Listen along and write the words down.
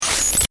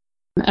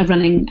a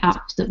running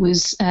app that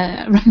was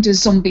around a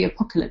zombie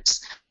apocalypse.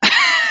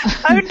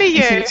 Only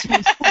you.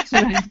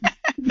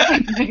 But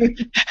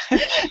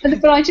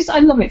I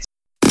love it.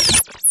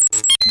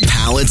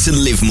 Power to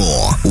Live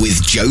More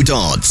with Jo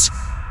Dodds.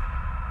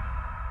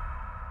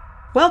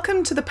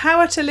 Welcome to the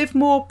Power to Live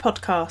More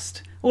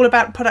podcast, all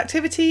about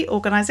productivity,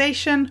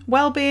 organisation,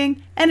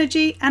 well-being,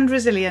 energy and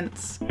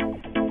resilience.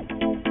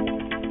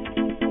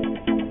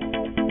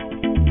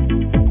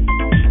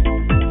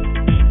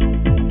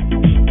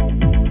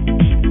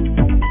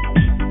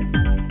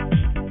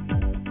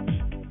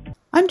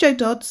 I'm Jo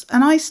Dodds,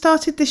 and I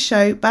started this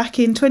show back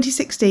in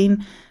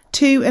 2016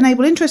 to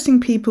enable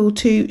interesting people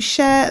to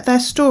share their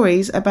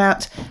stories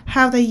about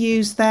how they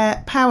use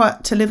their power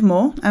to live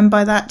more. And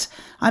by that,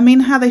 I mean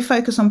how they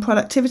focus on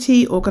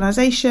productivity,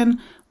 organisation,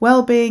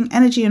 well-being,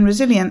 energy and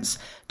resilience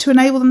to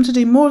enable them to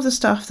do more of the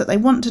stuff that they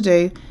want to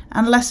do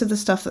and less of the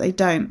stuff that they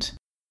don't.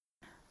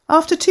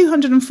 After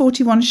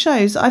 241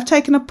 shows, I've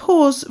taken a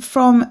pause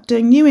from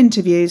doing new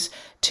interviews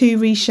to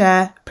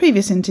reshare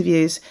previous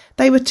interviews.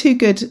 They were too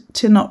good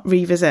to not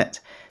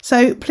revisit.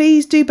 So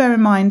please do bear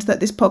in mind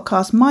that this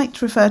podcast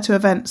might refer to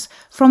events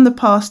from the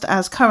past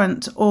as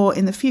current or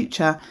in the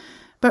future.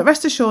 But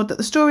rest assured that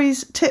the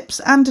stories, tips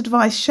and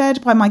advice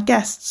shared by my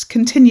guests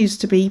continues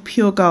to be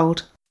pure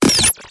gold.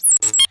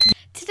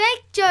 Today,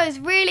 Jo is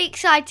really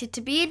excited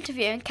to be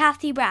interviewing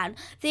Cathy Brown,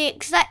 the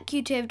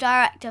Executive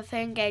Director for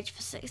Engage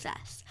for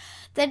Success,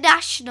 the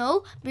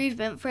national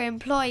movement for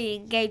employee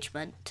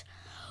engagement,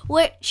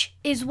 which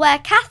is where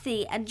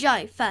Cathy and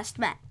Jo first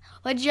met,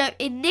 when Jo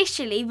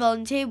initially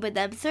volunteered with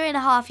them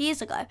 3.5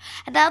 years ago,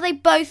 and now they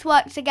both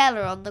work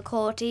together on the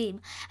core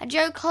team, and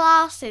Jo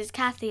classes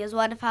Cathy as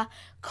one of her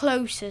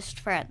closest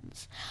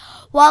friends.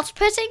 Whilst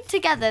putting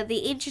together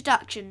the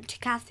introduction to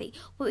Cathy,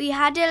 we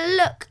had a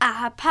look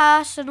at her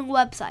personal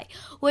website,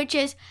 which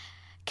is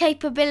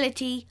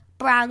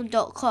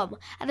capabilitybrown.com,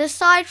 and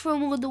aside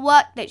from all the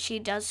work that she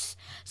does,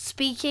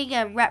 speaking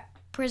and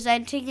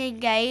representing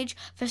Engage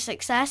for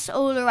Success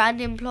all around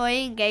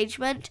employee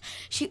engagement,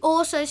 she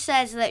also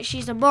says that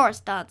she's a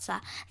Morris dancer,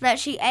 and that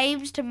she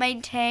aims to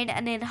maintain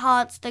and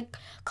enhance the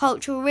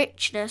cultural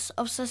richness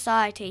of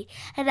society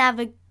and have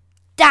a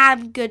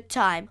damn good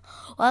time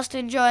whilst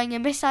enjoying a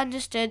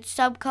misunderstood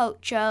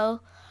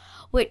subculture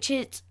which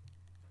its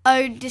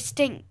own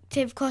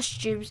distinctive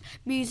costumes,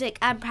 music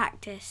and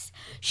practice.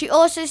 She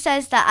also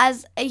says that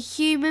as a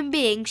human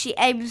being she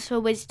aims for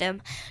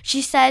wisdom.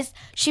 She says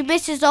she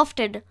misses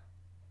often,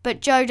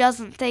 but Jo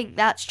doesn't think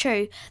that's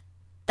true,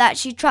 that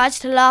she tries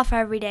to laugh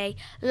every day,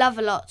 love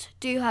a lot,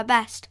 do her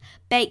best,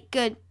 bake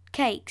good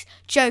cakes.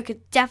 Jo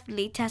could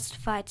definitely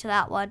testify to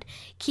that one.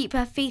 Keep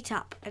her feet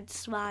up and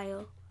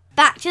smile.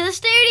 Back to the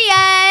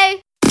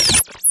studio!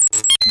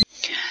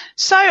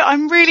 So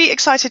I'm really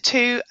excited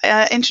to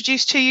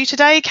introduce to you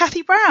today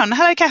Cathy Brown.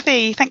 Hello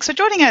Cathy, thanks for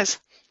joining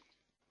us.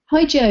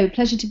 Hi Jo,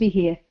 pleasure to be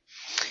here.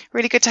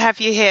 Really good to have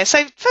you here.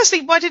 So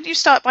firstly, why didn't you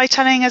start by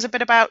telling us a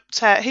bit about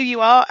who you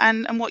are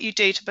and what you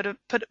do to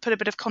put a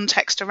bit of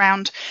context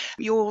around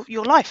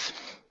your life?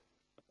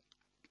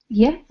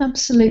 Yeah,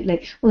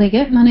 absolutely. Well,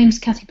 there you go. My name's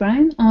Cathy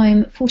Brown.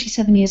 I'm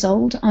 47 years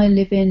old. I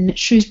live in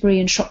Shrewsbury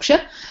in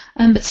Shropshire,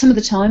 but some of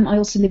the time I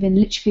also live in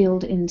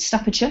Lichfield in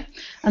Staffordshire,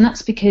 and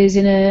that's because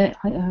in a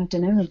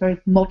very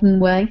modern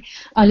way,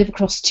 I live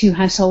across two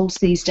households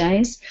these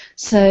days.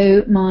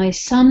 So my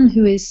son,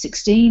 who is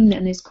 16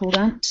 and is called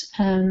Ant,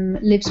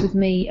 lives with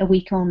me a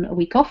week on, a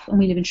week off, and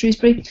we live in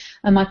Shrewsbury,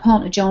 and my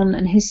partner John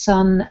and his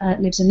son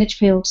lives in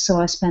Lichfield,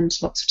 so I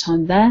spend lots of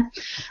time there.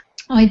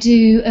 I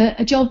do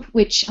a job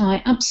which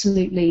I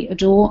absolutely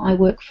adore. I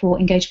work for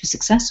Engage for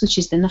Success, which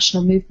is the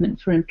national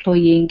movement for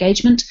employee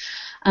engagement,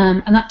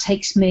 and that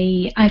takes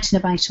me out and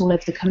about all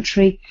over the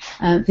country,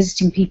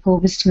 visiting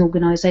people, visiting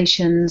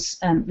organisations,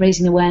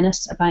 raising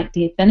awareness about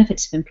the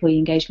benefits of employee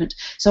engagement.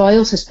 So I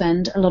also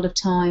spend a lot of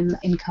time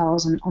in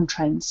cars and on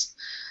trains.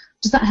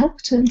 Does that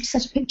help to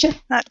set a picture?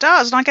 That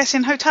does, and I guess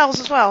in hotels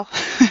as well.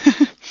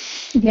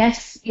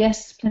 Yes,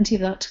 plenty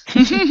of that.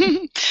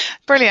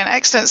 Brilliant,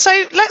 excellent.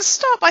 So let's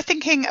start by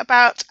thinking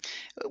about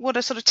what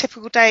a sort of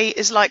typical day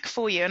is like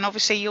for you, and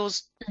obviously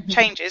yours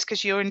changes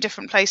because you're in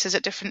different places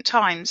at different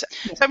times.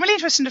 Yeah. So I'm really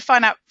interested to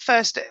find out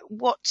first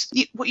what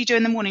you do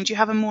in the morning. Do you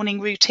have a morning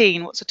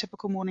routine? What's a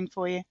typical morning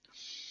for you?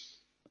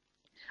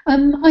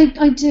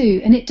 I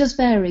do, and it does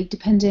vary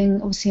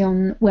depending obviously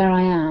on where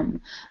I am.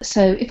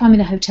 So if I'm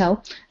in a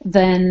hotel,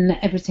 then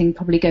everything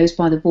probably goes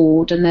by the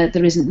board, and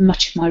there isn't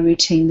much of my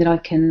routine that I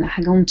can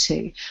hang on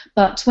to.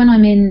 But when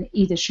I'm in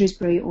either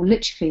Shrewsbury or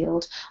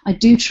Lichfield, I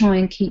do try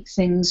and keep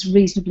things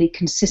reasonably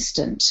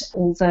consistent,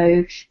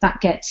 although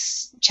that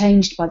gets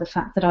changed by the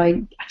fact that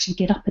I actually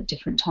get up at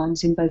different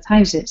times in both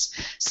houses.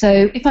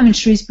 So if I'm in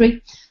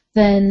Shrewsbury,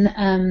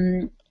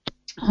 then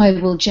I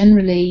will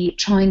generally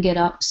try and get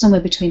up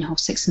somewhere between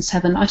 6:30 and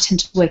 7. I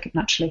tend to wake up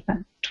naturally,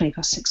 about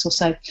 6:20 or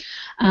so.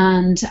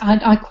 And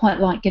I quite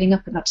like getting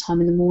up at that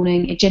time in the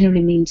morning. It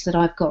generally means that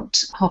I've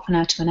got half an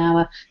hour to an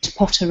hour to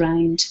potter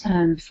around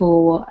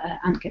before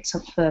Ant gets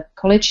up for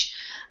college.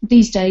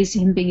 These days,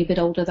 him being a bit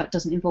older, that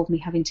doesn't involve me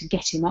having to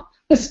get him up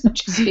as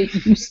much as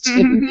it used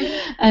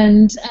to.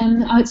 And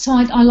so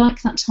I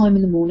like that time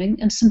in the morning,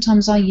 and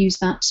sometimes I use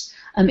that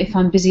if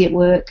I'm busy at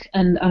work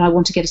and I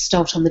want to get a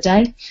start on the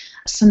day.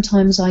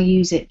 Sometimes I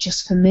use it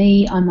just for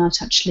me. I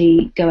might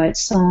actually go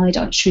outside.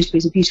 Shrewsbury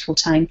is a beautiful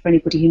town for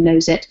anybody who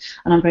knows it,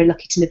 and I'm very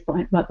lucky to live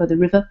right by the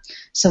river.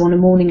 So on a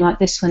morning like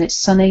this, when it's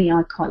sunny,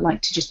 I quite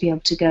like to just be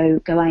able to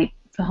go out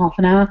for half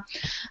an hour.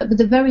 But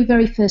the very,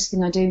 very first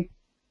thing I do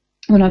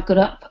when I've got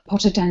up,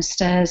 potted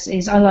downstairs,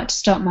 is I like to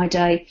start my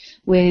day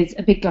with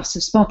a big glass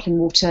of sparkling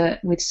water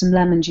with some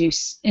lemon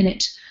juice in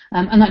it.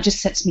 And that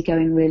just sets me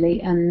going, really.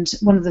 And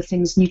one of the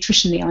things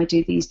nutritionally I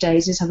do these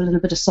days is have a little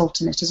bit of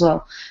salt in it as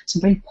well.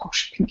 Some very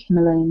posh pink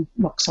Himalayan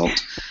rock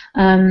salt.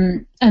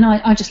 And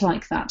I just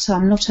like that. So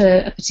I'm not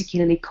a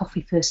particularly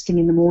coffee first thing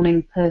in the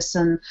morning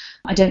person.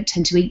 I don't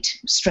tend to eat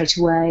straight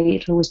away.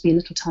 It'll always be a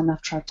little time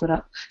after I've got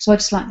up. So I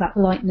just like that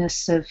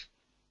lightness of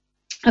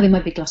having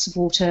my big glass of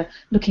water,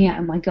 looking out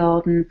at my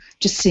garden,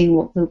 just seeing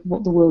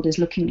what the world is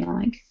looking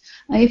like.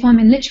 If I'm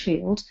in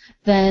Lichfield,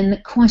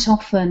 then quite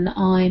often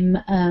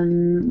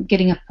I'm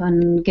getting up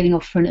and getting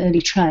off for an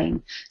early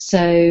train.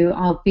 So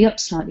I'll be up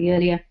slightly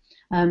earlier,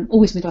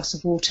 always with a glass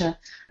of water,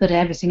 but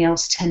everything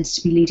else tends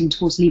to be leading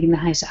towards leaving the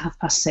house at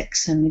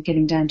 6:30 and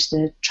getting down to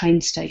the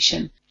train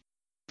station.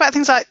 About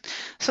things like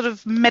sort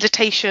of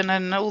meditation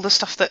and all the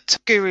stuff that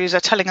gurus are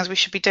telling us we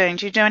should be doing.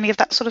 Do you do any of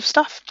that sort of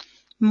stuff?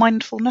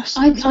 Mindfulness?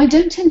 I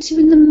don't tend to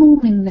in the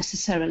morning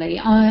necessarily.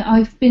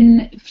 I've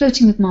been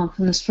flirting with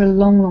mindfulness for a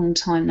long, long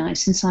time now,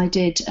 since I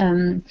did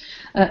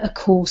a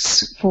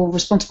course for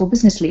responsible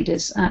business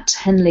leaders at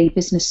Henley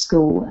Business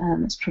School.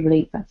 It's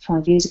probably about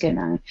 5 years ago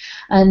now.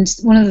 And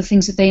one of the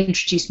things that they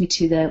introduced me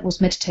to there was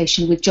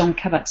meditation with Jon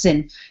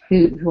Kabat-Zinn,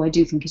 who I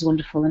do think is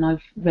wonderful, and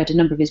I've read a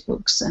number of his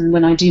books. And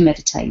when I do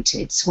meditate,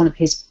 it's one of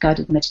his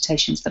guided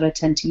meditations that I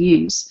tend to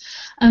use.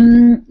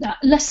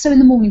 Less so in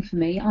the morning for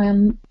me. I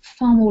am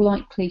far more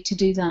likely to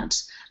do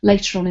that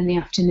later on in the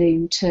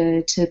afternoon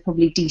to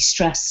probably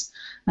de-stress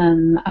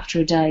after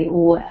a day,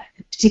 or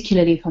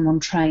particularly if I'm on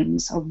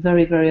trains. I'll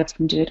very, very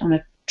often do it on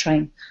a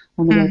train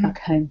on the way back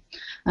home.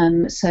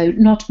 So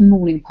not a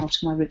morning part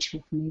of my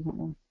ritual for me, that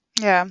one.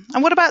 Yeah.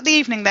 And what about the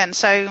evening then?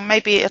 So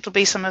maybe it'll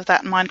be some of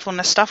that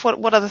mindfulness stuff.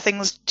 What other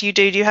things do you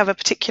do? Do you have a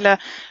particular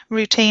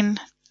routine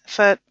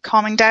for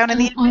calming down in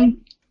the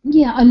evening?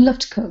 I love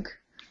to cook.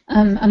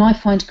 And I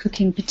find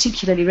cooking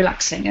particularly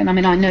relaxing. And I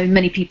mean, I know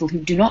many people who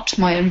do not,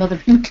 my own mother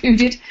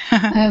included.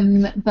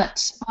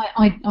 But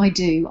I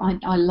do.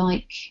 I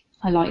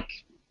like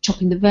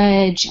chopping the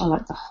veg. I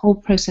like the whole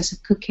process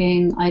of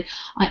cooking. I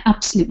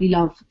absolutely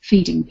love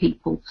feeding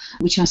people,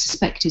 which I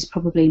suspect is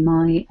probably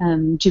my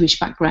Jewish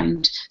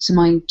background. So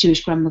my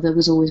Jewish grandmother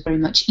was always very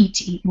much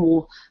eat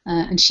more,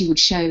 and she would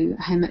show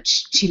how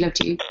much she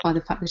loved you by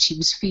the fact that she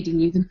was feeding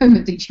you the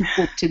moment that you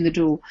walked in the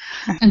door.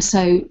 And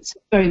so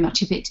very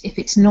much if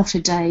it's not a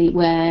day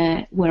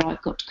where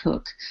I've got to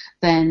cook,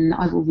 then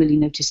I will really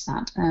notice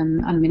that.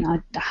 I mean, I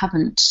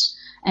haven't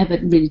ever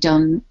really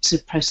done sort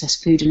of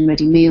processed food and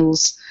ready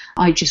meals.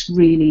 I just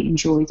really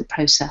enjoy the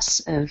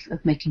process of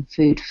making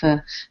food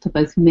for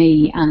both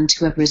me and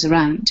whoever is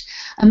around.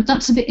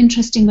 That's a bit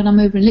interesting when I'm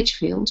over in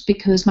Lichfield,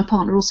 because my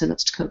partner also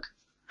loves to cook.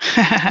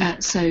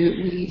 So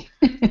we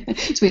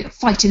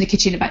fight in the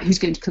kitchen about who's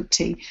going to cook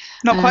tea.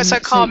 Not quite so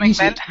calming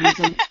then.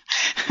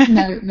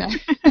 No.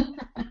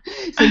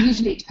 So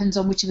usually it depends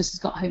on which of us has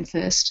got home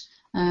first.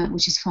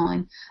 Which is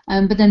fine.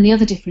 But then the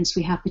other difference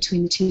we have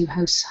between the two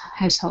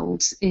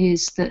households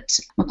is that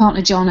my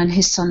partner John and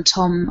his son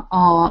Tom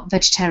are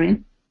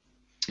vegetarian,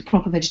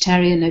 proper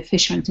vegetarian, no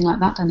fish or anything like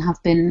that, and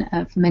have been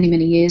for many,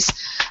 many years.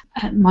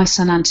 My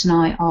son Ant and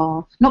I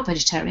are not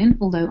vegetarian,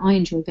 although I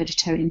enjoy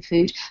vegetarian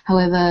food.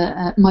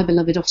 However, my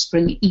beloved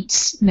offspring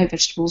eats no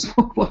vegetables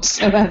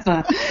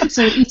whatsoever.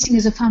 So eating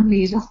as a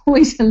family is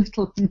always a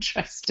little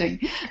interesting,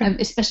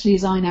 especially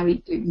as I now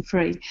eat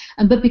gluten-free.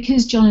 But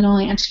because John and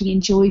I actually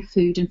enjoy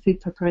food and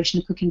food preparation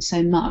and cooking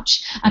so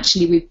much,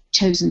 actually we've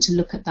chosen to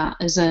look at that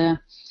as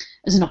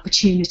an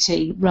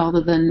opportunity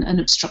rather than an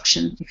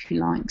obstruction, if you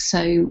like.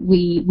 So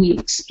we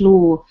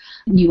explore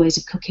new ways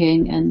of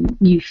cooking and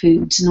new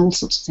foods and all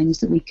sorts of things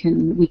that we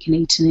can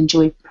eat and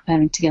enjoy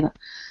preparing together.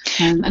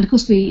 And of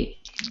course,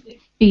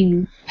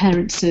 being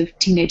parents of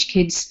teenage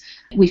kids,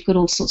 we've got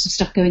all sorts of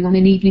stuff going on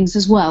in evenings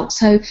as well.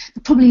 So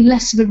probably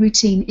less of a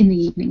routine in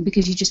the evening,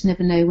 because you just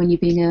never know when you're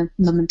being a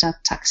mum and dad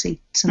taxi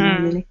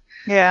somewhere, really.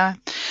 Yeah.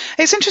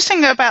 It's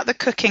interesting about the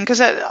cooking, because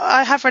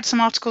I have read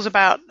some articles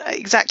about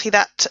exactly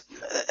that,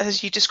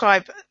 as you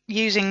describe,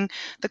 using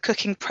the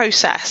cooking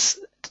process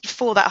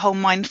for that whole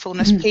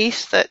mindfulness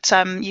piece, that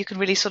you can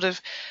really sort of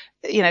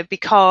be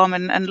calm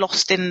and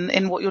lost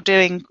in what you're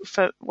doing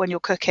for when you're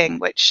cooking,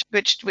 which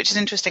is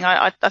interesting.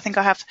 I think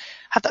I have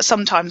had that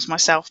sometimes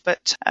myself,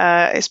 but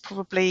it's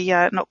probably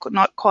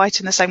not quite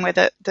in the same way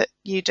that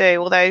you do.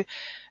 Although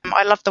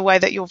I love the way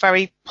that you're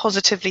very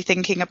positively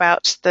thinking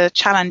about the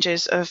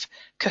challenges of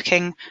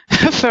cooking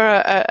for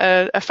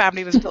a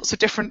family with lots of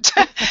different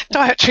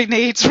dietary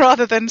needs,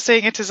 rather than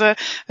seeing it as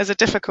a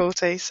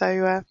difficulty.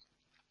 So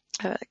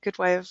a good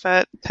way of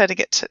turning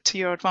it to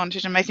your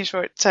advantage and making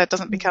sure it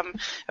doesn't become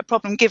a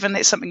problem, given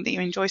it's something that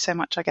you enjoy so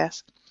much, I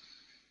guess.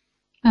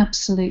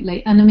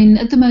 Absolutely. And I mean,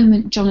 at the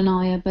moment, John and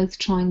I are both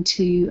trying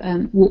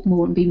to walk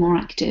more and be more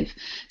active.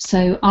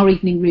 So our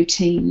evening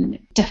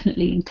routine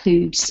definitely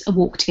includes a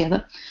walk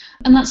together.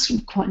 And that's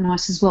quite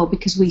nice as well,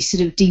 because we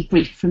sort of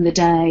debrief from the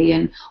day,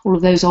 and all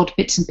of those odd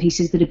bits and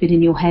pieces that have been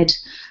in your head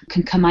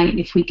can come out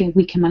if we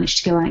can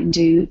manage to go out and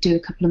do a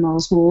couple of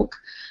miles walk.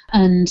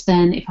 And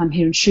then if I'm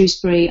here in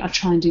Shrewsbury, I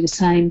try and do the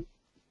same,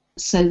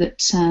 so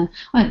that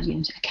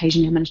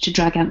occasionally I manage to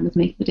drag out with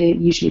me, but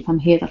usually if I'm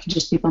here, that'll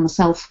just be by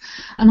myself.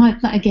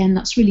 And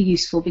that's really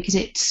useful, because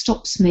it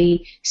stops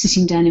me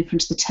sitting down in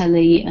front of the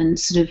telly and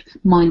sort of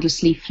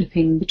mindlessly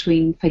flipping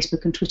between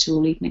Facebook and Twitter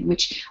all evening,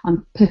 which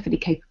I'm perfectly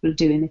capable of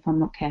doing if I'm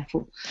not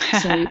careful.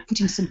 So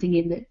putting something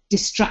in that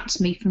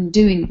distracts me from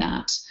doing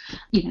that,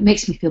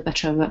 makes me feel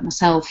better about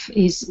myself,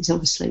 is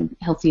obviously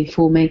healthier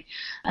for me.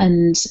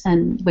 And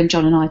when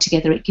John and I are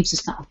together, it gives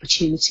us that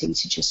opportunity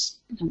to just,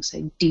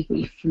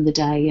 debrief from the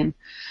day, and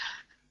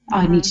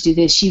I need to do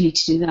this, you need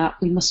to do that,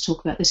 we must talk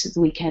about this at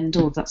the weekend,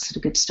 all of that sort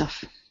of good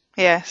stuff.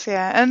 Yes,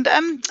 yeah. And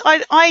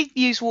I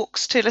use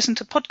walks to listen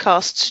to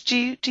podcasts. Do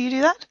you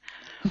do that?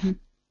 Mm-hmm.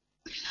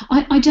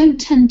 I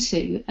don't tend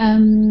to.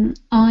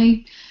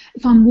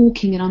 If I'm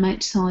walking and I'm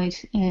outside,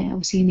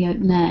 obviously in the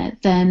open air,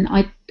 then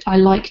I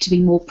like to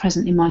be more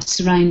present in my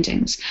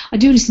surroundings. I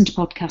do listen to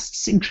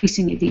podcasts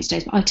increasingly these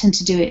days, but I tend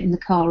to do it in the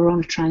car or on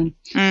a train,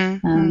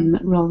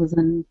 rather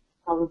than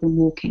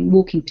walking.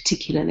 Walking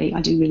particularly,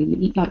 I do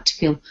really like to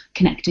feel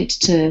connected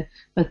to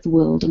both the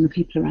world and the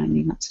people around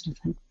me, that sort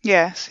of thing.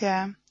 Yes,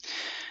 yeah.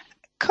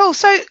 Cool.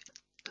 So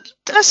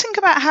let's think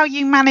about how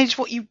you manage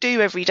what you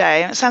do every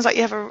day. It sounds like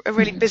you have a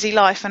really busy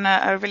life and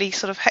a really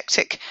sort of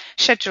hectic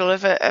schedule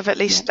of at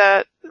least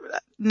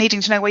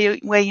needing to know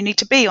where you need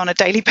to be on a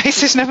daily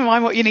basis, never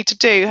mind what you need to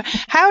do.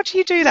 How do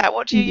you do that?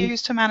 What do you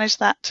use to manage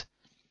that?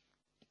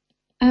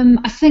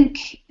 I think,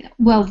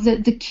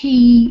 the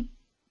key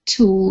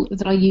tool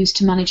that I use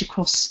to manage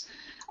across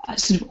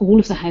sort of all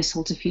of the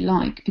households, if you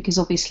like, because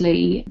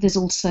obviously there's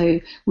also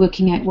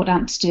working out what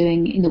Ant's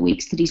doing in the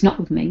weeks that he's not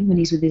with me, when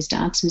he's with his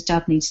dad, so his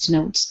dad needs to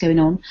know what's going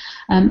on,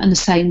 and the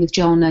same with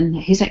John and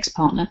his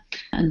ex-partner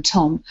and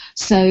Tom.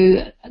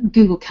 So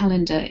Google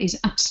Calendar is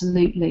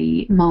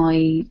absolutely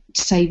my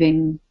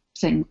saving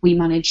thing. We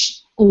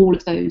manage all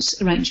of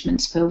those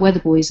arrangements for where the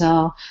boys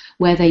are,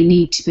 where they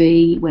need to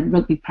be, when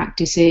rugby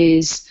practice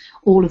is,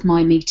 all of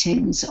my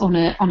meetings on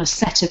a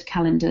set of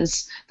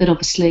calendars that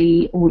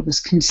obviously all of us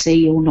can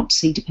see or not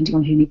see, depending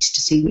on who needs to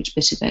see which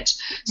bit of it.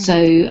 So,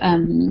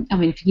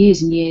 for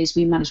years and years,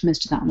 we managed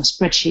most of that on a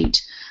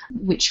spreadsheet,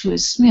 which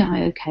was,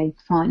 okay,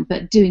 fine.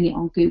 But doing it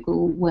on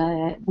Google,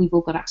 where we've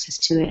all got access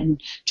to it, and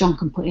John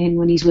can put in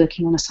when he's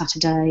working on a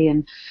Saturday,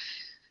 and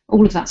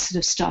all of that sort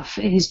of stuff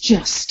is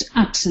just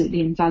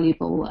absolutely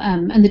invaluable.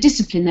 And the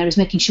discipline there is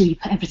making sure you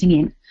put everything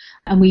in.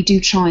 And we do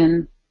try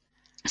and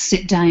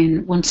sit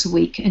down once a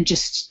week and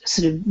just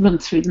sort of run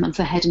through the month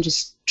ahead and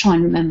just try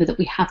and remember that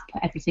we have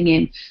put everything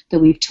in that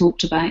we've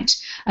talked about.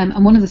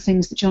 And one of the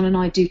things that John and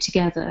I do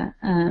together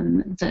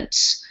that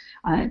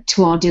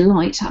to our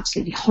delight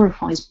absolutely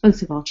horrifies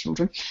both of our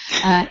children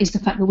is the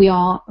fact that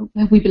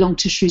we belong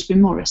to Shrewsbury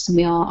Morris, and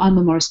I'm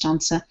a Morris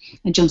dancer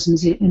and John's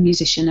a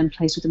musician and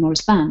plays with the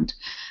Morris band.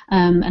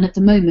 And at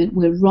the moment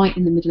we're right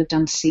in the middle of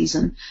dance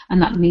season,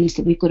 and that means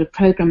that we've got a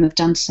programme of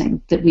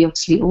dancing that we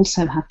obviously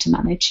also have to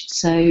manage,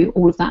 so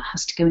all of that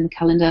has to go in the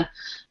calendar.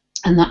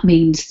 And that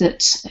means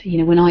that,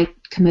 when I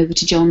come over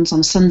to John's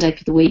on a Sunday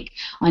for the week,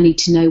 I need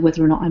to know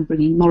whether or not I'm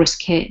bringing Morris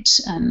kit.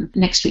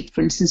 Next week,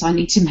 for instance, I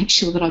need to make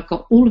sure that I've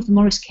got all of the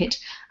Morris kit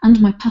and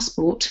my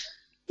passport.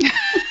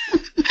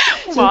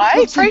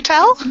 Why? Pray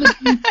tell.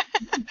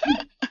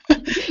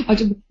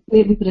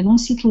 We've got a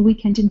nice little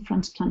weekend in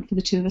France planned for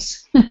the two of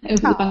us over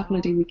the bank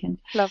holiday weekend.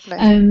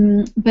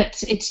 Lovely.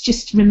 But it's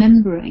just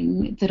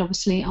remembering that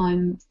obviously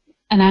I'm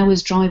an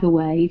hour's drive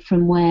away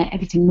from where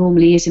everything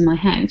normally is in my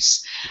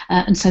house,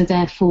 and so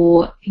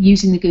therefore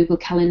using the Google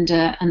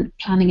Calendar and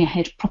planning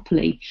ahead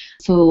properly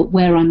for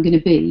where I'm going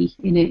to be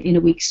in a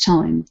week's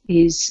time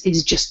is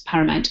just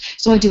paramount.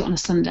 So I do it on a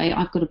Sunday.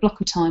 I've got a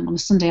block of time on a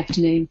Sunday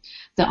afternoon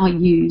that I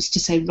use to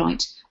say,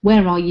 right,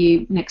 where are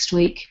you next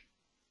week?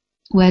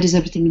 Where does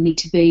everything need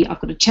to be?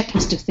 I've got a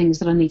checklist of things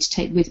that I need to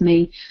take with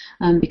me,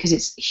 because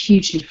it's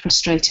hugely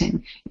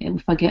frustrating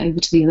if I get over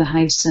to the other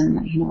house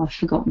and I've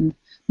forgotten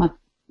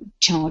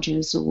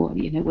chargers or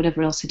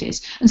whatever else it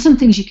is. And some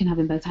things you can have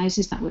in both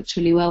houses, that works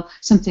really well.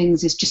 Some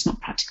things it's just not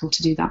practical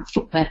to do that.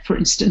 Footwear, for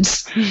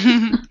instance.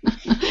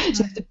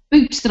 So the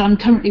boots that I'm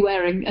currently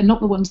wearing are not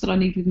the ones that I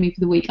need with me for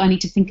the week. I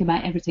need to think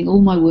about everything,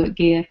 all my work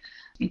gear,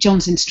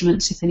 John's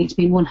instruments if they need to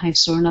be in one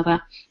house or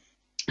another.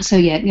 So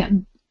yeah,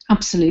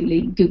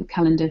 absolutely, Google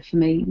Calendar for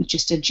me was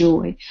just a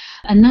joy.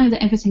 And now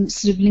that everything's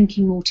sort of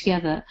linking more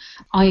together,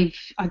 I've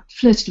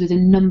flirted with a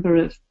number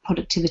of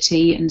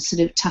productivity and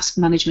sort of task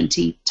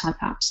management-y type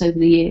apps over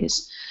the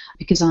years,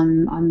 because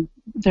I'm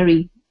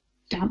very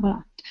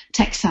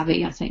tech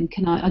savvy, I think,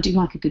 and I do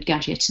like a good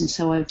gadget, and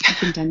so I've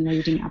been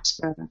downloading apps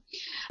forever.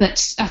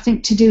 But I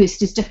think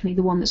Todoist is definitely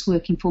the one that's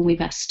working for me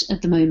best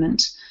at the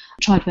moment.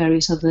 I've tried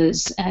various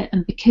others,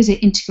 and because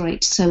it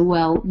integrates so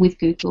well with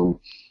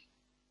Google,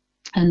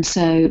 and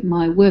so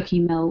my work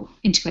email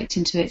integrates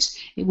into it.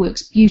 It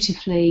works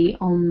beautifully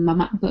on my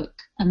MacBook,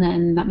 and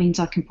then that means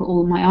I can put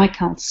all my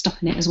iCal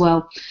stuff in it as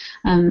well.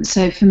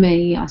 So for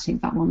me, I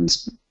think that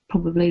one's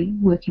probably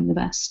working the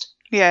best.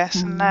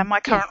 Yes, and my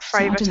current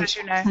favourite, as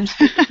you know.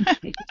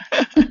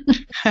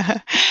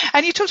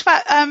 And you talked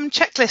about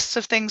checklists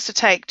of things to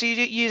take. Do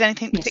you use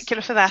anything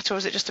particular for that, or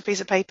is it just a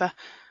piece of paper?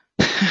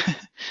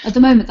 At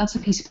the moment, that's a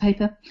piece of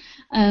paper.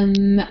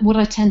 What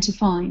I tend to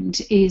find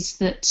is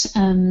that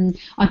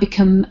I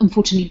become,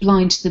 unfortunately,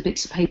 blind to the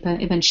bits of paper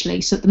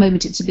eventually. So at the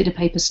moment, it's a bit of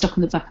paper stuck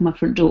on the back of my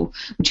front door,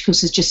 which, of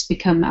course, has just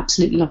become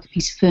absolutely like a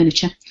piece of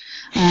furniture.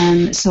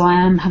 So I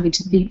am having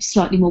to be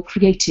slightly more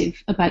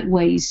creative about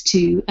ways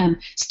to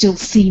still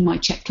see my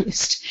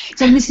checklist.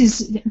 So this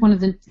is one of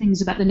the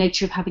things about the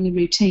nature of having a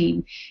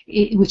routine,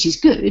 which is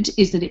good,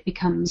 is that it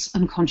becomes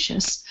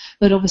unconscious.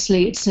 But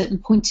obviously, at certain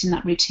points in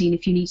that routine,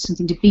 if you need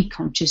something to be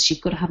conscious,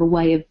 you've got to have a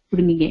way of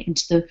bringing it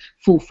into the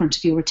forefront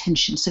of your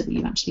attention so that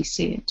you actually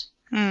see it.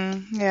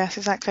 Yes,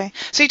 exactly.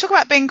 So you talk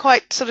about being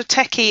quite sort of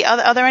techie.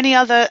 Are there any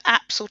other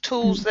apps or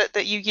tools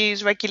that you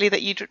use regularly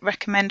that you'd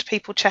recommend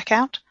people check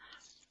out?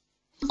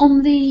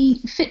 On the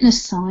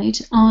fitness side,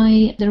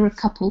 there are a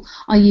couple.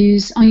 I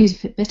use a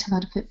Fitbit. I've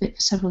had a Fitbit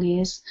for several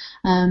years,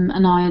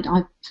 and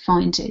I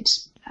find it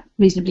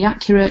reasonably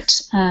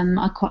accurate.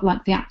 I quite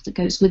like the app that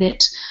goes with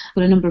it. I've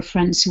got a number of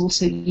friends who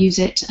also use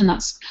it, and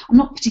I'm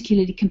not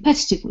particularly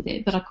competitive with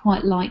it, but I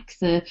quite like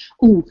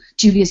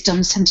Julia's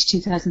done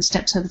 72,000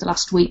 steps over the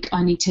last week.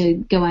 I need to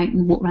go out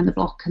and walk around the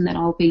block, and then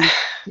I'll be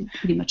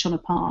pretty much on a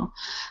par.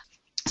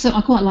 So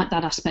I quite like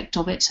that aspect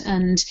of it,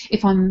 and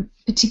if I'm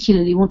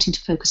particularly wanting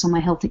to focus on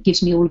my health, it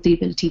gives me all of the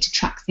ability to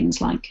track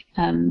things like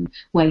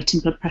weight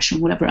and blood pressure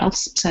and whatever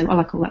else, so I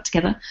like all that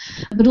together.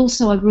 But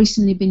also I've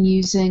recently been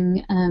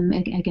using,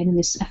 again in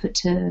this effort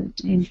to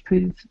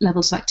improve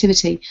levels of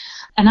activity,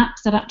 an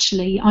app that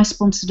actually I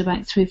sponsored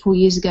about 3 or 4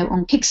 years ago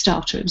on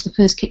Kickstarter. It was the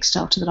first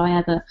Kickstarter that I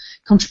ever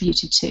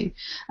contributed to,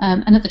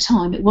 and at the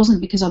time it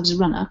wasn't because I was a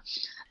runner,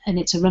 and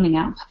it's a running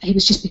app. It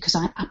was just because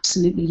I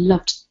absolutely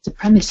loved the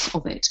premise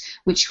of it,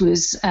 which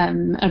was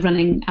a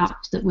running app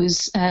that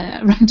was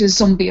around a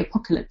zombie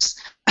apocalypse.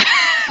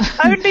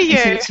 Only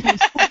you.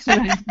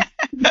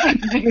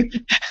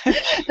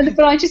 But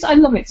I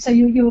love it. So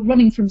you're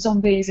running from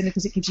zombies, and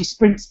because it gives you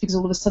sprints, because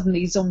all of a sudden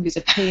these zombies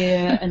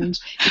appear, and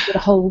you've got a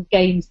whole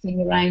game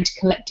thing around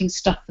collecting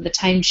stuff for the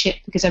township,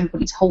 because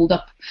everybody's holed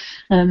up,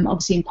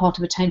 obviously in part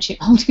of a township,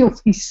 holding all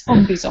these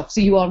zombies off.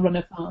 So you are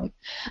runner 5,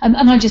 and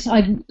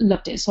I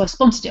loved it. So I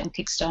sponsored it on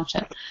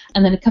Kickstarter,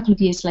 and then a couple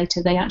of years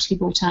later they actually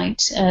brought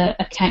out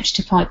a Couch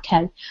to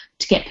 5K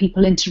to get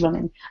people into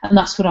running, and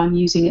that's what I'm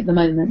using at the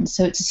moment.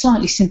 So it's a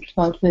slightly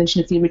simplified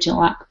version of the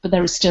original app, but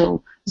there are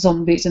still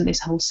zombies and this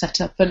whole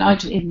setup,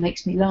 and it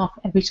makes me laugh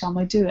every time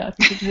I do it. I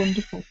think it's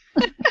wonderful.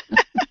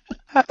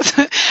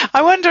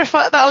 I wonder if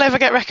that'll ever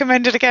get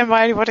recommended again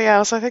by anybody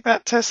else. I think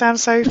that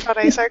sounds so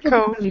funny, so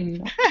cool.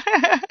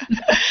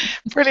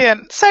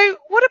 Brilliant. So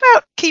what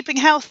about keeping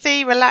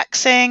healthy,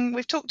 relaxing?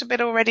 We've talked a bit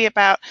already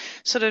about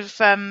sort of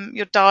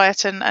your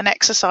diet and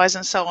exercise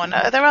and so on.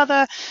 Are there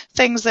other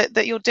things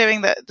that you're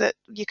doing that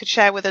you could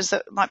share with us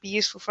that might be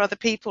useful for other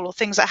people, or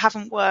things that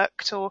haven't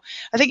worked? Or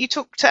I think you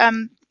talked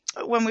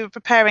when we were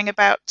preparing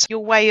about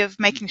your way of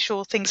making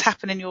sure things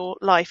happen in your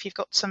life. You've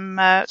got some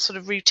sort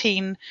of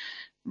routine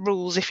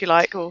rules, if you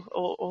like,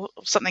 or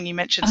something you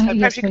mentioned. So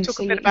perhaps you could talk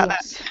a bit about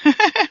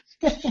that.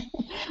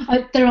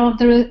 There are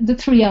the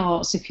 3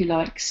 R's, if you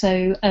like.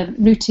 So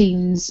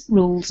routines,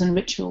 rules, and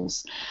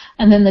rituals.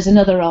 And then there's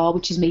another R,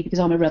 which is me, because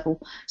I'm a rebel.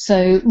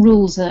 So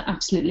rules are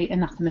absolutely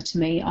anathema to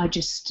me.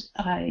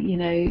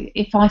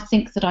 If I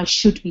think that I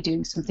should be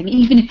doing something,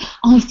 even if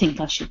I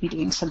think I should be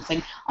doing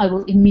something, I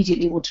will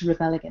immediately want to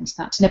rebel against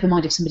that. Never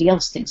mind if somebody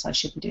else thinks I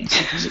should be doing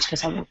something, in which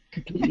case I will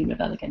completely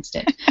rebel against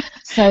it.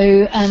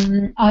 So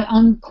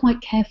I'm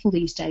quite careful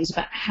these days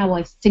about how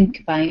I think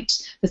about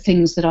the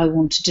things that I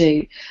want to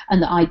do,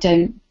 and that I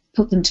don't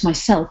put them to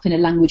myself in a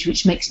language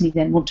which makes me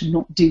then want to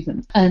not do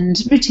them. And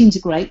routines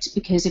are great,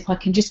 because if I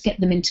can just get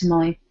them into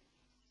my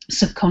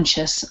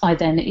subconscious,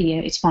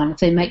 it's fine. If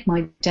they make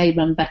my day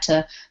run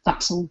better,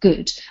 that's all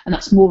good. And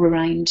that's more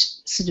around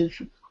sort of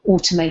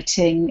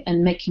automating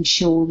and making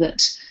sure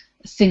that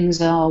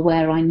things are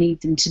where I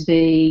need them to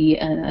be,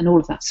 and all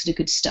of that sort of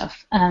good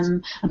stuff.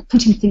 And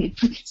putting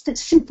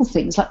simple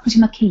things like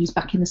putting my keys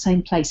back in the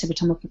same place every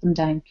time I put them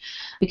down,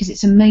 because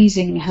it's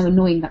amazing how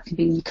annoying that can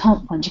be when you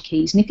can't find your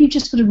keys. And if you've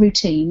just got a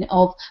routine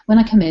of, when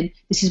I come in,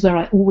 this is where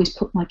I always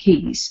put my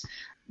keys,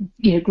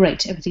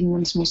 great, everything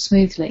runs more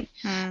smoothly.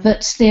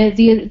 But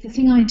the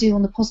thing I do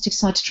on the positive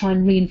side to try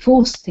and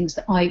reinforce things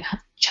that I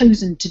have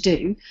chosen to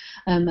do,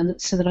 and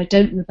so that I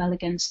don't rebel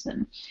against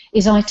them,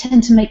 is I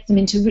tend to make them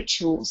into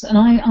rituals. And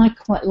I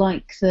quite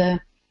like the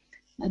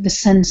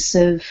sense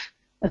of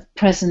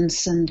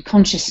presence and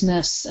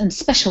consciousness and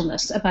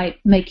specialness about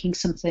making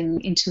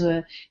something into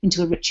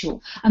a ritual.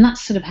 And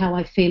that's sort of how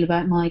I feel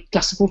about my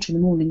glass of water in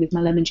the morning with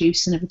my lemon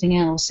juice and everything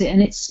else.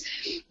 And it's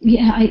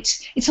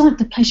like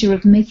the pleasure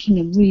of making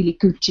a really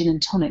good gin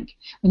and tonic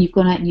when you've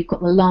gone out and you've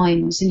got the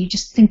limes, and you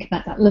just think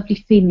about that lovely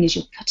feeling as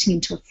you're cutting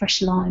into a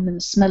fresh lime and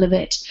the smell of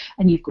it,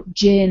 and you've got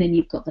gin and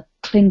you've got the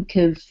clink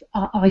of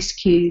ice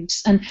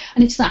cubes, and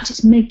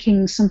it's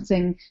making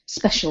something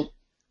special.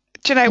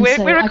 Do you know,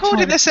 we're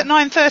recording this at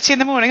 9:30 in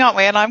the morning, aren't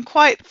we? And I'm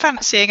quite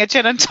fancying a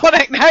gin and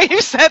tonic now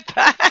you've said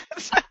that.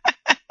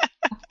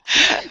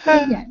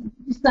 Yeah,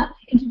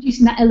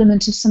 introducing that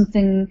element of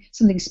something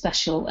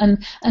special,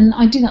 and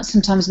I do that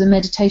sometimes with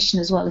meditation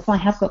as well. If I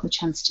have got the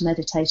chance to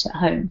meditate at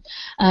home,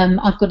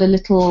 I've got a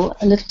little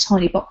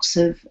tiny box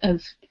of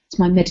it's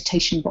my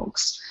meditation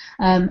box,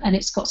 and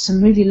it's got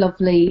some really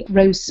lovely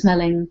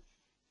rose-smelling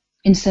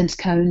incense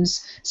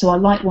cones, so I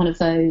light one of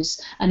those,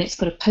 and it's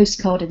got a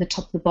postcard in the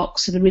top of the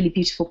box of a really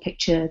beautiful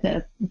picture,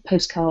 a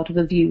postcard of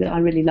a view that I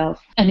really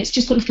love, and it's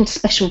just got little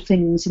special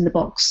things in the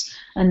box,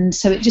 and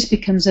so it just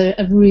becomes a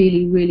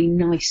really, really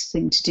nice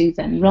thing to do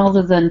then,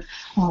 rather than,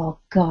 oh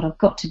God, I've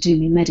got to do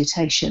my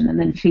meditation, and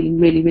then feeling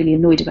really, really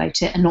annoyed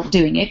about it and not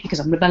doing it because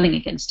I'm rebelling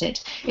against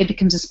it. It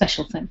becomes a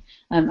special thing,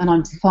 and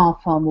I'm far,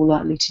 far more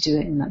likely to do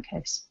it in that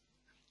case.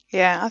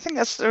 Yeah, I think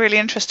that's really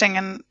interesting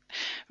and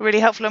really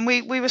helpful. And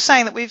we were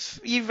saying that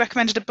you've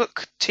recommended a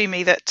book to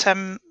me that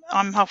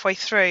I'm halfway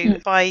through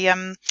by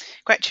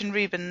Gretchen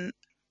Rubin.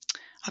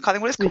 I can't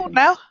think what it's called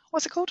now.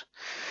 What's it called?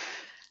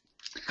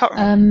 Can't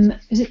remember.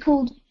 Is it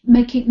called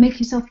Making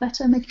Yourself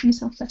Better? Making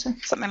Yourself Better?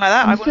 Something like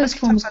that. The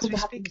first one was called The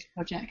Happiness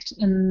Project,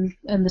 and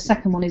the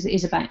second one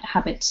is about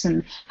habits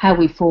and how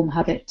we form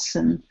habits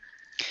and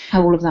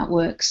how all of that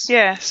works.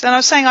 Yes, and I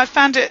was saying I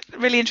found it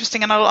really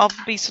interesting, and I'll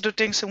be sort of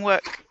doing some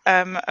work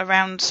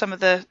around some of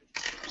the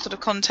sort of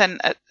content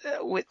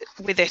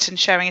with it and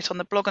sharing it on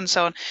the blog and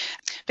so on,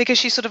 because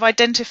she sort of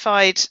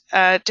identified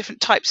different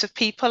types of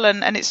people,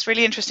 and it's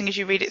really interesting as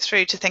you read it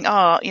through to think,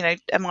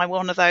 am I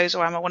one of those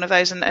or am I one of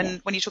those?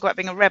 And when you talk about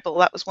being a rebel,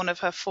 that was one of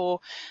her 4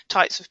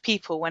 types of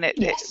people when it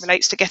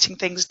relates to getting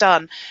things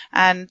done.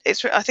 And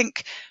I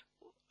think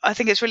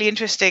it's really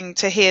interesting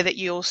to hear that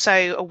you're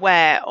so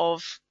aware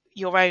of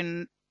your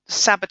own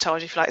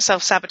sabotage, if you like,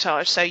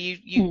 self-sabotage, so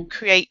you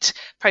create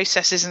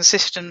processes and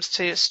systems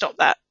to stop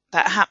that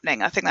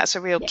happening. I think that's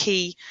a real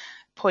key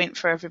point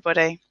for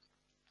everybody.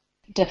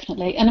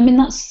 Definitely, and I mean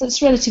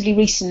that's relatively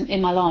recent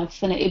in my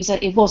life, and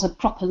it was a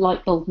proper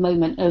light bulb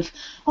moment of,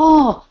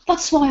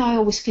 that's why I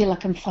always feel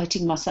like I'm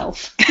fighting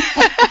myself.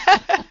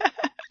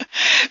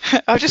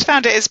 I've just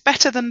found it is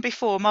Better Than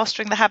Before,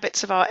 Mastering the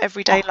Habits of Our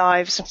Everyday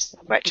Lives,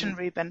 Gretchen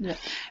Rubin. Yeah.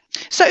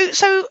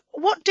 So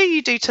what do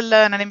you do to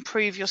learn and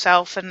improve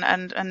yourself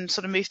and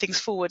sort of move things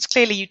forwards?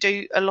 Clearly you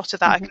do a lot of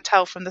that, I can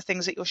tell from the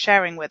things that you're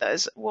sharing with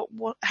us.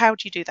 How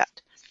do you do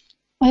that?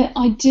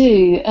 I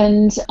do,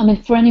 and I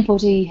mean, for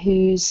anybody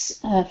who's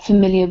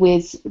familiar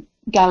with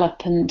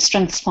Gallup and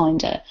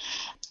StrengthsFinder,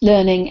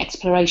 learning,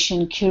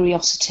 exploration,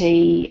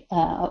 curiosity,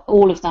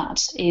 all of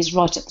that is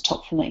right at the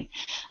top for me.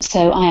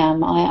 So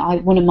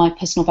one of my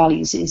personal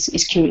values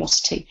is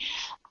curiosity.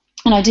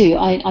 And I do.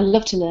 I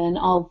love to learn.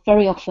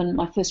 Very often,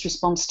 my first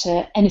response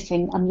to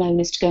anything unknown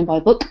is to go and buy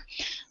a book,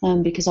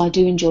 because I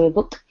do enjoy a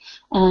book.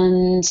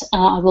 And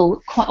I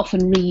will quite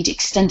often read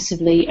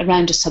extensively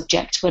around a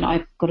subject when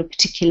I've got a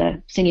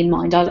particular thing in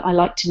mind. I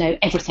like to know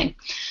everything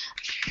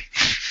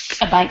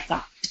about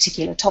that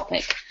particular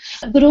topic.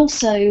 But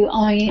also,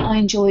 I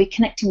enjoy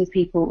connecting with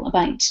people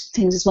about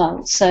things as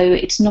well. So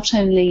it's not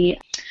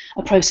only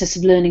a process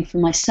of learning for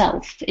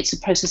myself, it's a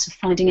process of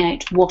finding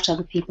out what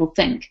other people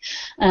think,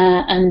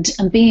 and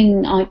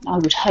being, I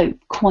would hope,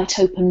 quite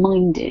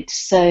open-minded.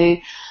 So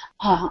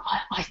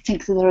I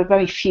think that there are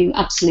very few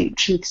absolute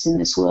truths in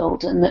this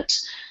world, and that,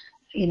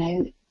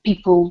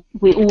 we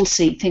all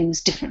see things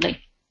differently.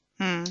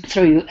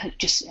 Through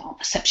just our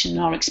perception and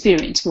our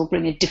experience will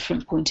bring a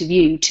different point of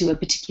view to a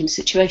particular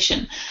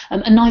situation.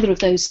 And neither of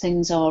those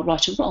things are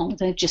right or wrong.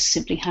 They're just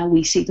simply how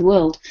we see the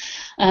world.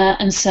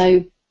 And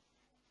so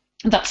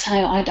that's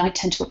how I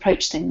tend to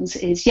approach things,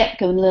 is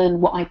go and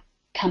learn what I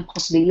can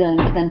possibly learn,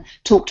 but then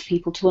talk to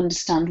people to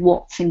understand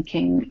what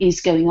thinking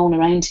is going on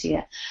around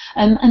here.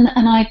 And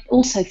I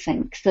also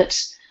think that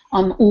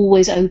I'm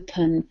always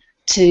open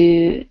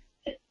to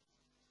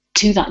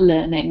to that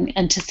learning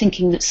and to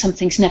thinking that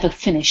something's never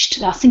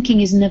finished. Our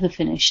thinking is never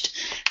finished.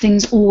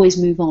 Things always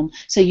move on.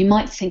 So you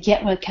might think,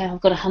 yeah, okay,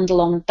 I've got a handle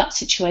on that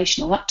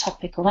situation or that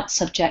topic or that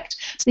subject.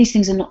 But these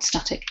things are not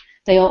static.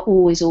 They are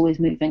always, always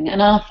moving.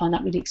 And I find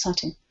that really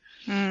exciting.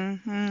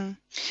 Mm-hmm.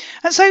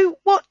 And so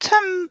what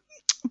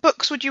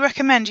books would you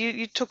recommend?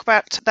 You talk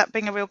about that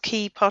being a real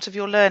key part of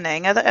your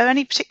learning. Are there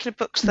any particular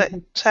books that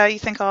you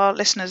think our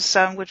listeners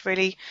would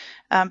really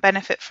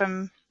benefit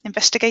from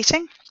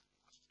investigating?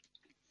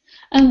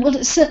 Well,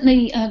 it's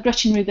certainly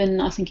Gretchen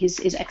Rubin, I think,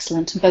 is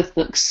excellent, and both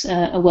books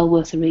are well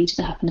worth a read,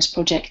 The Happiness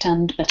Project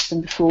and Better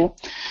Than Before.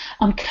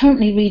 I'm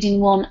currently reading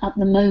one at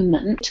the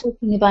moment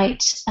talking about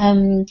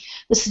the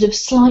sort of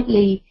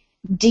slightly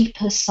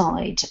deeper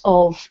side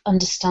of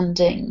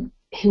understanding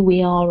who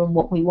we are and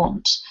what we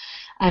want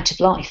out of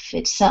life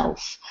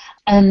itself.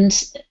 And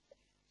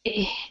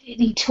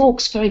he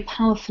talks very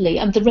powerfully,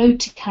 and The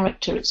Road to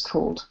Character it's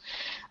called.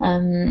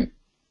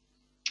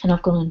 And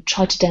I've gone and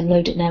tried to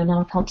download it now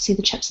I can't see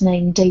the chap's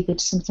name,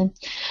 David something.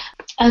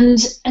 And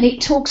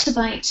it talks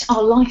about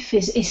our life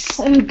is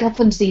so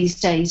governed these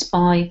days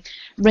by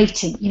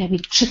rating. You know, we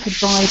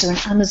TripAdvisor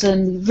and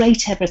Amazon, we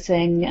rate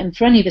everything, and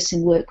for any of us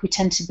in work, we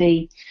tend to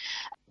be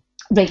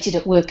rated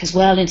at work as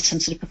well in some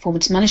sort of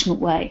performance management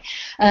way.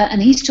 And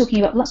he's talking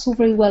about, well, that's all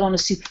very well on a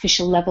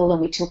superficial level,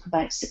 and we talk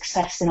about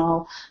success in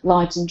our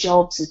lives and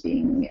jobs as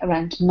being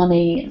around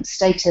money and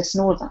status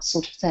and all of that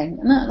sort of thing.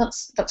 And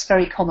that's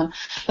very common.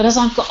 But as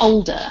I've got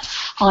older,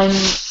 I'm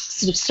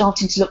sort of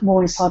starting to look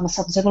more inside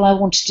myself and say, well, I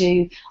want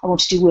to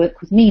do work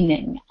with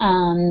meaning,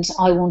 and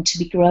I want to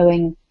be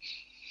growing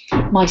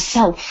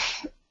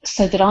myself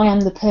so that I am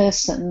the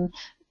person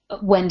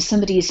when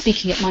somebody is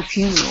speaking at my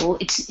funeral.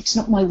 It's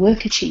not my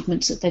work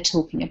achievements that they're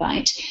talking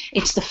about.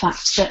 It's the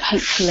fact that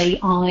hopefully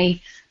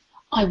I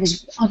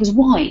was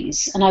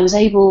wise, and I was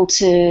able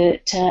to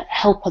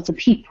help other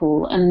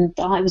people, and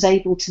I was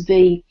able to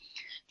be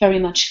very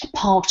much a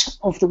part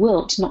of the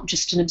world, not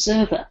just an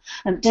observer.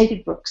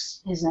 David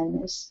Brooks, his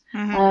name is.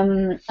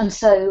 Mm-hmm. And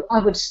so I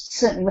would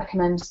certainly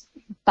recommend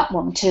that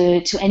one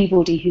to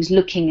anybody who's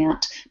looking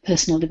at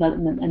personal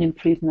development and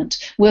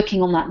improvement,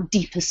 working on that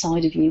deeper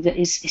side of you that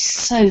is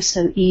so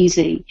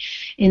easy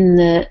in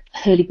the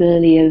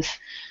hurly-burly of,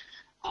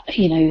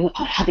 you know,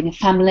 having a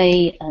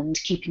family and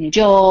keeping a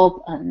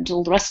job and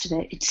all the rest of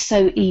it. It's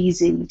so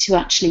easy to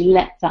actually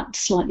let that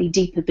slightly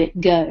deeper bit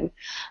go,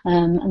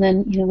 and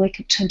then, you know, wake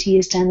up 20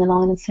 years down the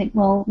line and think,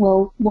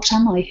 well, what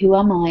am I? Who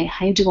am I?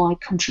 How do I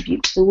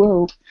contribute to the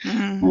world?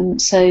 Mm-hmm.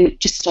 So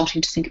just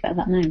starting to think about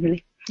that now,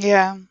 really.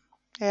 Yeah.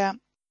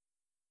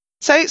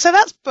 So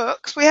that's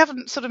books. We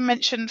haven't sort of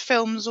mentioned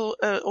films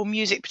or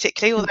music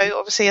particularly, although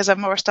obviously as a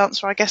Morris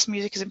dancer, I guess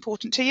music is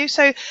important to you.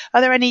 So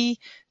are there any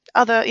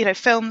other, you know,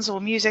 films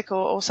or music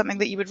or something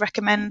that you would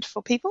recommend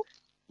for people?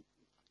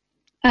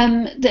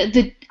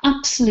 The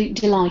absolute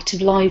delight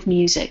of live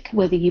music,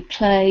 whether you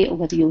play or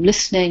whether you're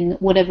listening,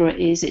 whatever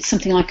it is, it's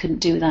something I couldn't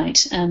do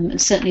without. And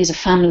certainly as a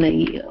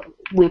family,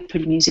 we're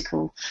pretty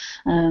musical,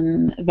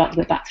 right the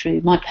way back through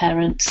my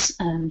parents,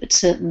 but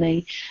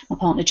certainly my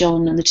partner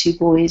John and the two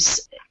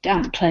boys.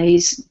 Ant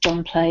plays,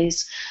 John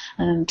plays,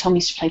 Tom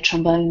used to play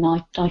trombone.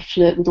 I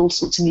flirt with all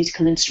sorts of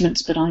musical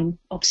instruments, but I'm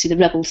obviously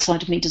the rebel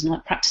side of me doesn't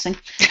like practicing.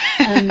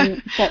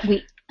 But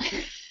we,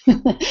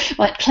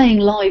 like playing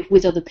live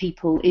with other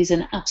people is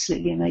an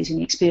absolutely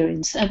amazing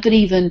experience. But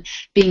even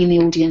being in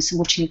the audience and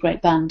watching a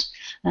great band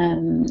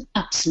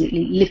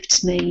absolutely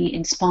lifts me,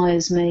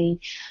 inspires me,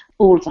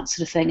 all of that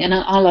sort of thing. And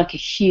I like a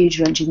huge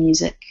range of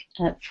music,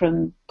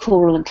 from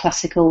choral and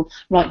classical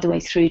right the way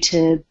through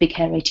to big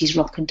hair 80s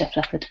rock and Def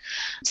Leppard.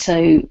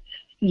 So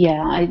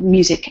yeah,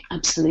 music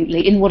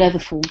absolutely, in whatever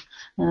form,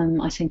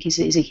 I think is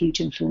a huge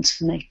influence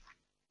for me.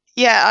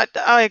 Yeah,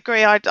 I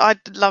agree. I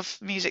love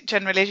music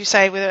generally, as you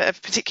say, with a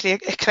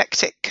particularly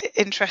eclectic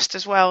interest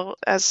as well,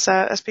 as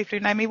people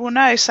who know me will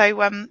know. So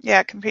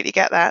yeah, completely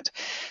get that.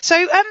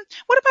 So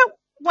what about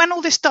when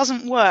all this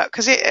doesn't work?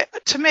 Because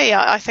to me,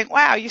 I think,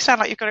 wow, you sound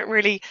like you've got it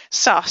really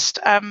sussed.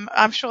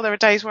 I'm sure there are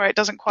days where it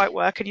doesn't quite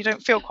work and you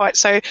don't feel quite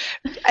so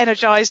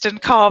energized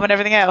and calm and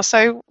everything else.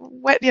 So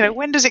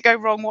when does it go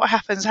wrong? What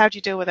happens? How do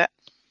you deal with it?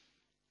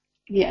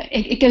 Yeah,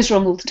 it goes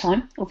wrong all the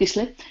time,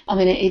 obviously. I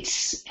mean,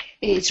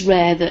 it's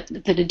rare that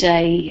a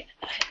day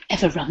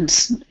ever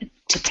runs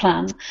to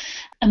plan,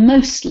 and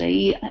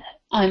mostly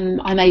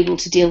I'm able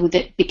to deal with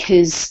it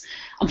because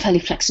I'm fairly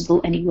flexible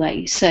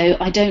anyway. So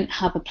I don't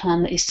have a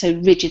plan that is so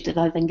rigid that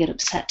I then get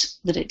upset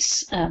that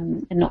it's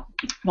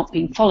not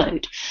being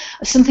followed.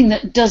 Something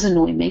that does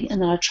annoy me, and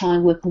then I try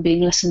and work on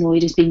being less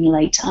annoyed, is being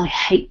late. I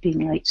hate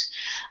being late.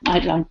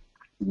 I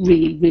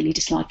really, really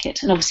dislike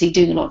it. And obviously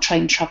doing a lot of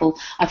train travel,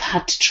 I've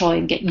had to try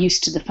and get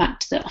used to the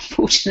fact that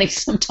unfortunately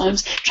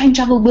sometimes train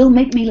travel will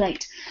make me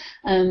late.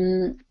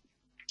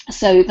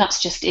 So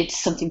that's just, it's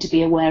something to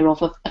be aware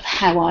of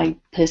how I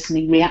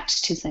personally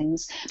react to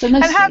things. But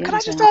mostly, and can I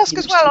just ask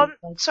as well,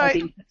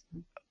 sorry,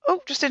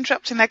 just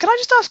interrupting there, can I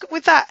just ask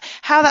with that,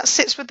 how that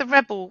sits with the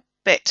rebel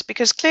bit,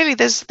 because clearly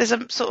there's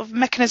a sort of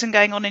mechanism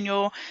going on in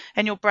your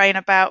brain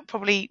about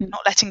probably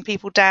not letting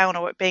people down,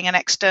 or it being an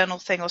external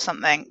thing or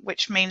something,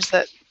 which means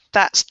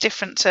that's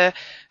different to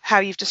how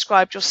you've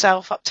described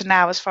yourself up to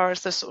now as far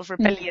as the sort of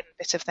rebellion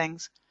bit of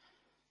things.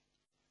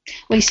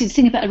 Well, you see, the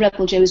thing about a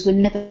rebel, Jo, is we're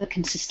never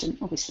consistent,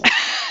 obviously.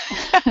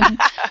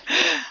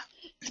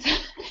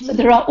 So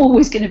there are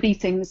always going to be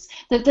things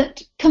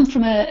that come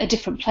from a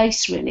different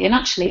place, really. And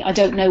actually, I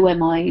don't know where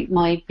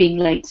my being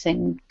late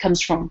thing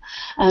comes from.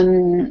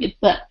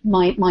 But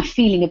my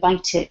feeling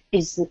about it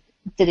is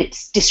that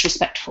it's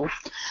disrespectful,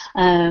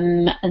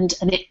 and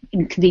it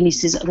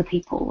inconveniences other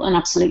people. And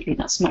absolutely,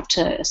 that's not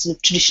a sort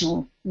of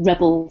traditional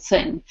rebel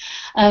thing.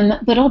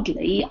 But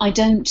oddly, I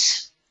don't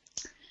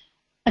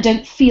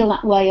feel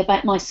that way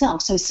about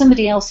myself. So if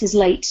somebody else is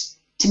late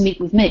to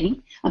meet with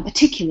me, and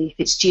particularly if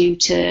it's due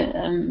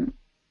to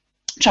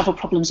travel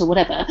problems or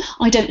whatever,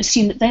 I don't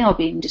assume that they are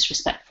being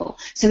disrespectful.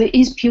 So it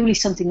is purely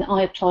something that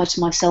I apply to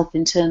myself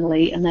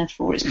internally, and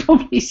therefore it's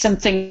probably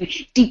something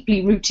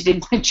deeply rooted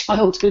in my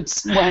childhood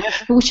somewhere,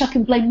 for which I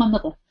can blame my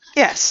mother.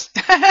 Yes.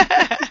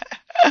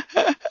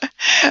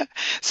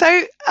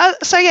 So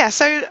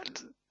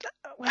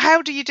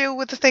how do you deal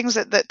with the things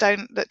that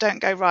don't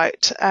go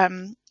right?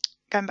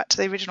 Going back to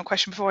the original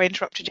question before I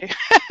interrupted you.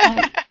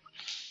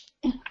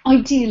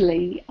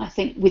 Ideally, I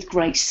think with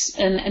grace,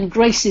 and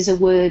grace is a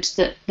word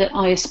that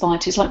I aspire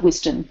to. It's like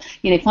wisdom.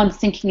 If I'm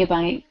thinking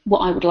about what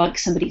I would like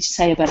somebody to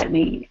say about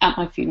me at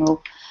my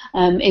funeral,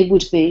 it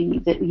would be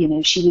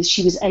that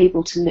she was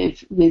able to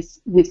live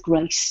with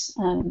grace,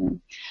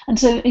 and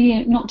so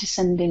not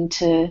descending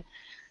to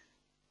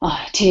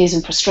tears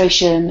and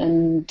frustration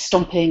and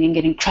stomping and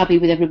getting crabby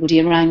with everybody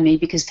around me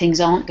because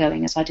things aren't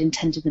going as I'd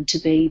intended them to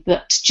be,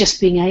 but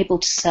just being able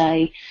to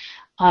say,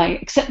 I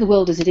accept the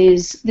world as it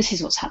is. This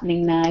is what's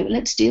happening now.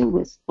 Let's deal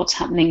with what's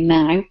happening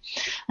now,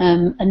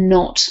 and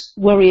not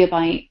worry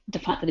about the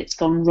fact that it's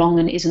gone wrong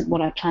and isn't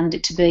what I planned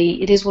it to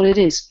be. It is what it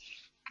is.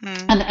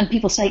 And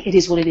people say it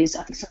is what it is.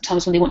 I think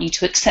sometimes when they want you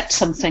to accept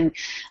something,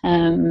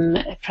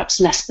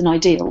 perhaps less than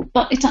ideal,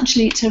 but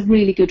it's a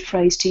really good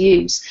phrase to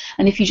use.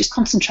 And if you just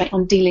concentrate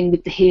on dealing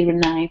with the here and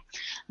now,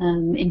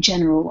 in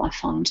general, I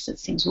find that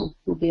things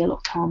will be a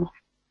lot calmer.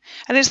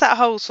 And it's that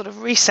whole sort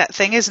of reset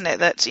thing, isn't it?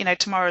 That,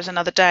 tomorrow's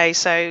another day.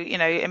 So,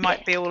 it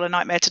might be all a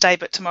nightmare today,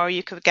 but tomorrow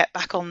you could get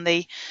back on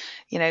the,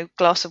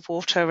 glass of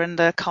water and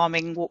the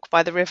calming walk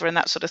by the river and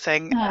that sort of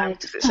thing.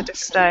 It's a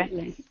different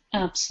day.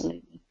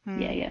 Absolutely.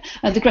 Yeah.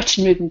 The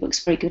Gretchen Rubin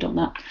book's very good on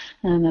that,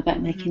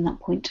 about making that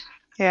point.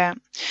 Yeah.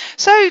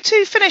 So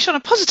to finish on a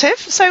positive,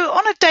 so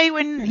on a day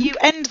when you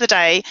end the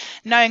day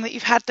knowing that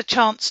you've had the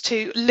chance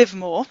to live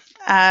more,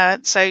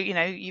 so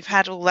you've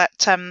had all that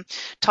time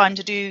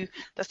to do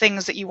the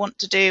things that you want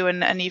to do,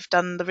 and you've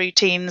done the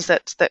routines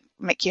that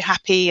make you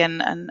happy and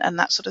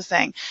that sort of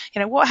thing.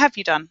 What have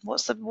you done?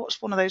 What's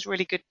one of those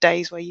really good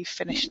days where you've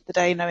finished the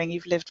day knowing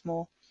you've lived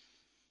more?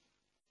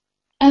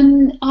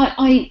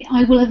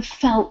 I will have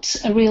felt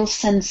a real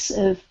sense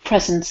of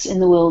presence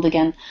in the world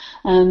again.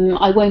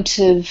 I won't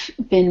have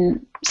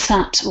been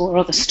sat or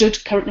rather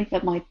stood currently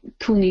at my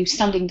cool new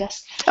standing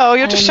desk. Oh,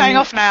 you're just showing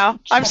off now.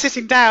 I'm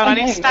sitting down. I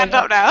need to stand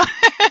up now.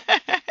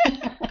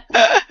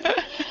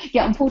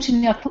 Yeah,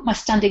 unfortunately, I've put my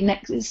standing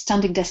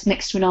desk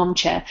next to an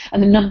armchair,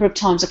 and the number of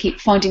times I keep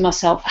finding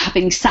myself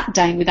having sat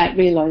down without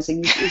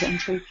realising is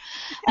untrue.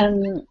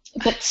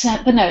 But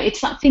no,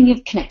 it's that thing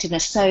of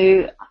connectedness.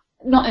 So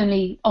not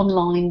only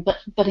online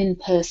but in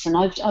person.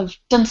 I've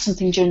done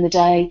something during the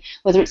day,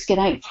 whether it's get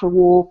out for a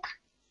walk,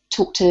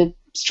 talk to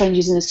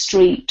strangers in the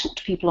street, talk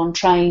to people on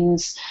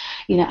trains,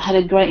 had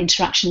a great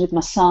interaction with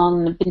my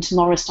son, been to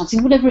Morris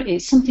dancing, whatever it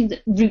is, something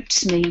that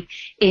roots me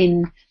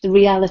in the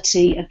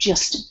reality of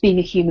just being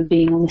a human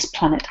being on this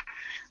planet.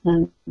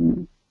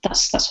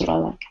 That's what I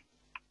like.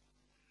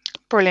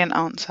 Brilliant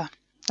answer.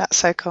 That's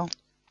so cool.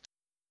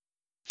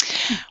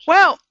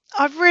 Well,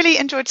 I've really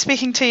enjoyed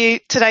speaking to you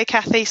today,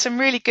 Cathy. Some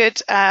really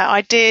good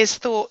ideas,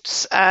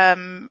 thoughts,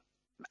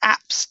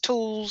 apps,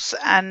 tools,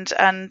 and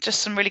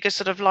just some really good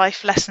sort of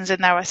life lessons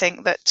in there. I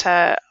think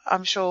that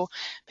I'm sure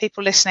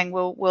people listening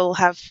will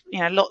have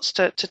lots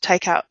to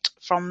take out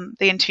from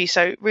the interview.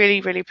 So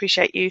really, really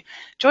appreciate you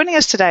joining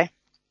us today.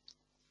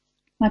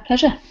 My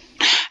pleasure.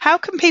 How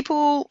can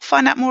people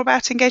find out more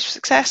about Engage for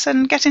Success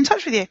and get in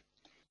touch with you?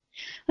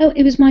 Well,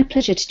 it was my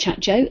pleasure to chat,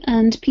 Jo,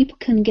 and people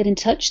can get in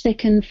touch. They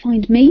can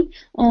find me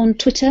on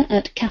Twitter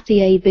at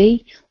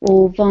CathyAB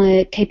or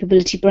via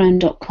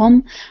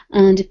capabilitybrown.com.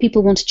 And if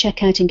people want to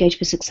check out Engage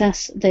for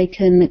Success, they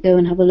can go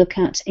and have a look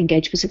at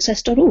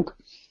engageforsuccess.org.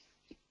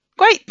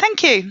 Great,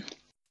 thank you.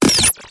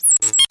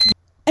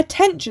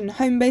 Attention,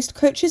 home-based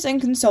coaches and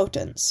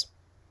consultants.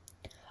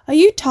 Are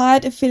you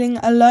tired of feeling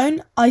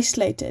alone,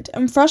 isolated,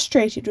 and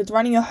frustrated with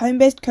running a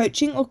home-based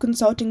coaching or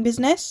consulting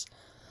business?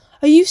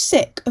 Are you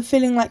sick of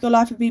feeling like your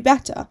life would be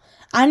better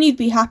and you'd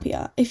be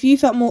happier if you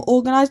felt more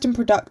organised and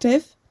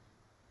productive?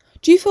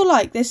 Do you feel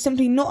like there's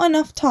simply not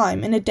enough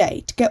time in a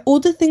day to get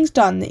all the things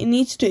done that you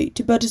need to do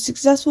to build a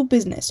successful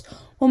business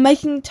while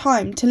making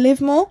time to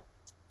live more?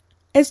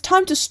 It's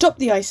time to stop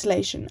the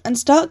isolation and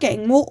start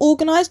getting more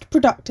organised,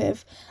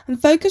 productive,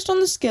 and focused on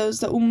the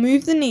skills that will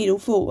move the needle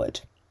forward.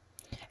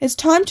 It's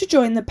time to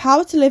join the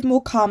Power to Live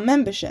More Calm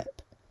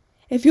membership.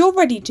 If you're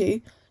ready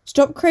to,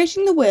 stop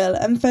creating the wheel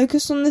and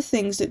focus on the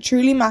things that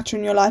truly matter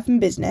in your life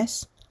and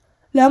business.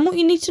 Learn what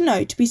you need to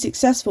know to be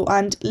successful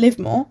and live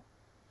more.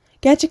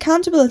 Get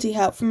accountability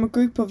help from a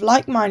group of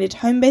like-minded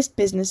home-based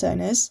business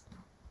owners.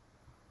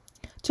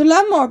 To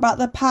learn more about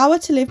the Power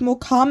to Live More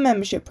Calm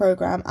membership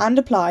programme and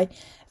apply,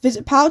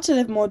 visit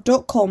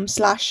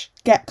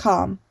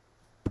powertolivemore.com/getcalm.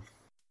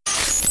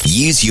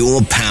 Use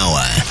your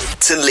power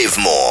to live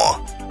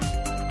more.